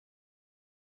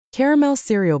Caramel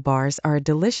cereal bars are a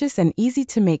delicious and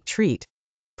easy-to-make treat,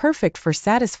 perfect for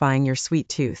satisfying your sweet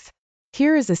tooth.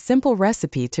 Here is a simple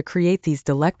recipe to create these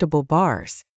delectable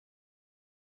bars.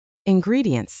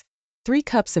 Ingredients: 3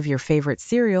 cups of your favorite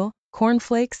cereal,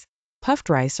 cornflakes, puffed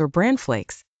rice or bran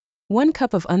flakes, 1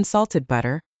 cup of unsalted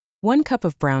butter, 1 cup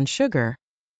of brown sugar,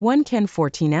 1 can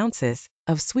 14 ounces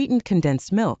of sweetened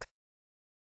condensed milk,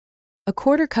 a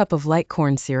 1/4 cup of light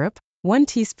corn syrup, 1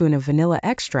 teaspoon of vanilla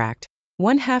extract,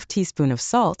 1/2 teaspoon of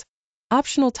salt,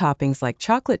 optional toppings like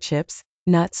chocolate chips,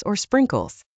 nuts or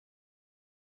sprinkles.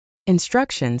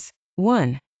 Instructions: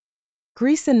 1.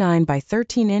 Grease a 9 by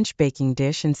 13-inch baking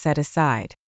dish and set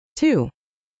aside. 2.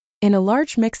 In a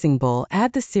large mixing bowl,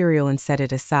 add the cereal and set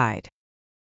it aside.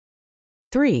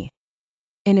 3.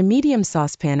 In a medium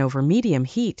saucepan over medium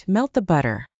heat, melt the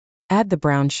butter. Add the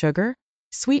brown sugar,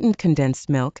 sweetened condensed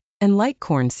milk, and light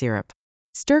corn syrup.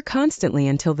 Stir constantly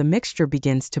until the mixture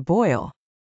begins to boil.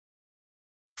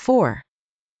 4.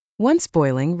 Once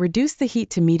boiling, reduce the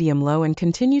heat to medium-low and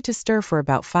continue to stir for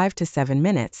about 5 to 7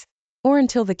 minutes, or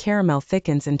until the caramel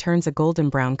thickens and turns a golden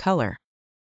brown color.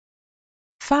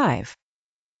 5.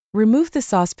 Remove the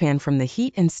saucepan from the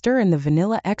heat and stir in the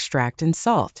vanilla extract and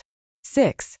salt.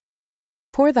 6.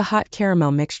 Pour the hot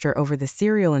caramel mixture over the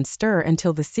cereal and stir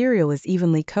until the cereal is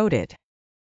evenly coated.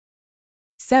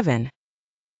 7.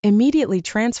 Immediately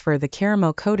transfer the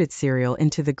caramel-coated cereal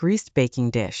into the greased baking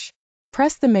dish.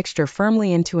 Press the mixture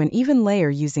firmly into an even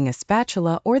layer using a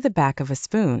spatula or the back of a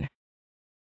spoon.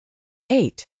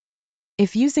 8.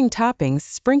 If using toppings,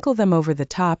 sprinkle them over the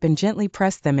top and gently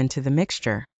press them into the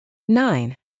mixture.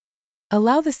 9.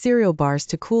 Allow the cereal bars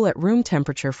to cool at room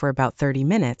temperature for about 30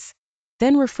 minutes,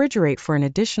 then refrigerate for an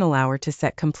additional hour to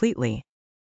set completely.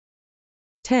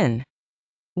 10.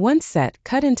 Once set,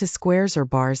 cut into squares or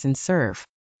bars and serve.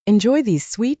 Enjoy these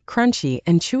sweet, crunchy,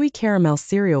 and chewy caramel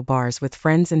cereal bars with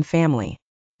friends and family.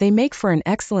 They make for an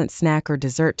excellent snack or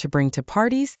dessert to bring to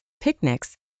parties,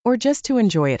 picnics, or just to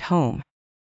enjoy at home.